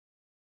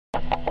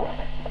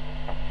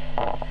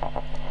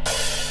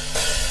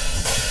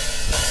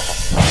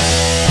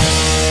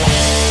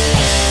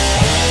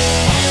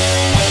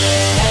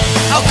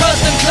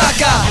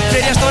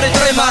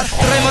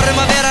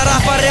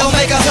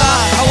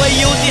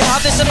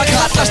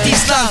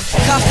Ísland.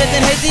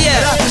 Kafteinn heiti ég,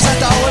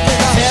 representa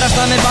áhöfnina. fer af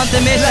stað með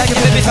bandið mitt, ekki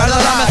upp í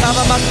ferðalag. En það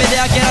var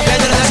markmiðið að gera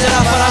betur en þessir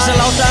rapparar sem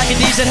láta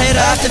ekkert í sér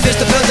heyra eftir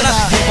fyrstu plötuna.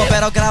 Hiphop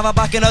á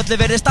grafabakkin, öllu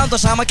virðist standa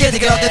og sama get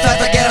ekki látið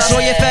þetta gera svo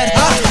ég fer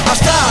hart af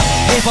stað.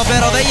 Hiphop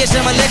á vegi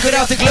sem að liggur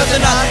á til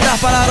glötuna.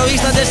 Rapparar á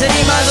Íslandi sem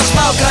rýma eins og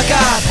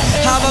smákrakkar,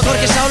 hafa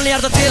hvorki sálni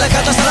hjarta til að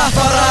kallast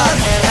rapparar.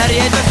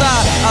 Ég einn með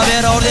það að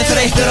vera orðinn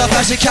þreyttur á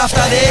þessu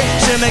kjaftaði.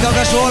 Sumir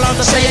ganga svo langt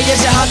að segja ég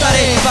sé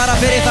hattari. Bara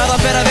fyrir það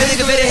að bera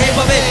virðingu fyrir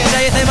hiphopi,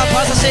 segi þeim að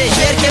passa sig,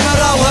 hér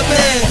kemur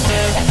Áhöfnin.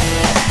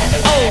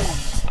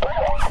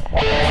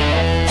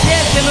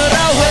 Hér kemur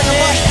Áhöfnin.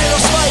 Mættir á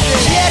svæði.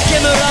 Hér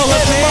kemur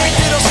Áhöfnin.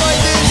 Mættir á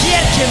svæði.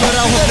 Hér kemur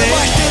Áhöfnin.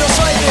 Mættir á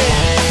svæði.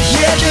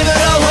 Hér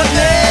kemur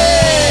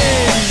Áhöfnin.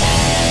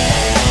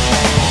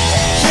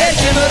 Hér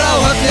kemur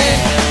Áhöfnin.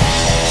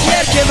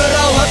 Hér kemur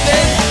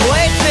Áhöfnin. Og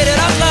einn fyrir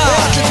alla.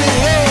 Allir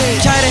fyrir einn.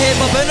 Kæri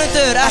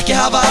hiphop-unnendur, ekki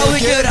hafa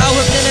áhyggjur.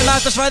 Áhöfnin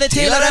mætt á svæði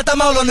til að redda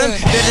málunum.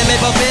 Virði mig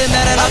bá við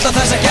mér en alltaf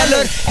þessa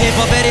gellur.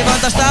 Hiphop í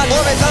vandastað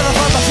Og við þarf að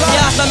falla fram.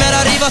 Ég ætla mér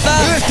að rífa það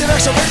Upp til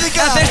vegs og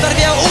virðinga. En fyrst þarf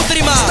ég að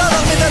útrýma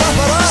Staðan mitt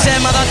rappara.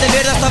 sem að allir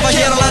virðast hafa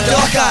hér á landi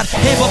okkar.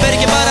 Hiphop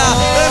ekki bara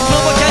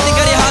klúbb og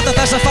kenningar. Ég hata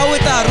þess að fá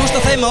þetta, rústa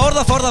þeim að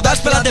orðaforða.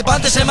 Velspilandi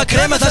bandi sem að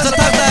krema þessar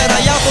taktaðir.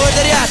 Já, þú ert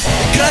rétt,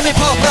 kremi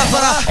pop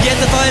rappara.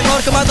 Getur þá í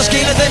morgumat og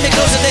skilur þeim í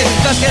klósetti.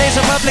 Feskir eins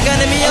og public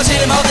enemy á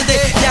sínum átindi.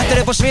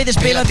 Þjættur upp á sviði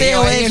spilandi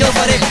og eigin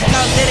hljóðfæri.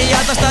 Kaldir í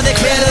alla staði,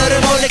 hver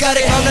öðrum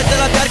ólíkari. Komnir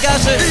til að bjarga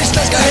þessu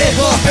Íslenska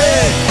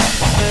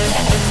hiphopi.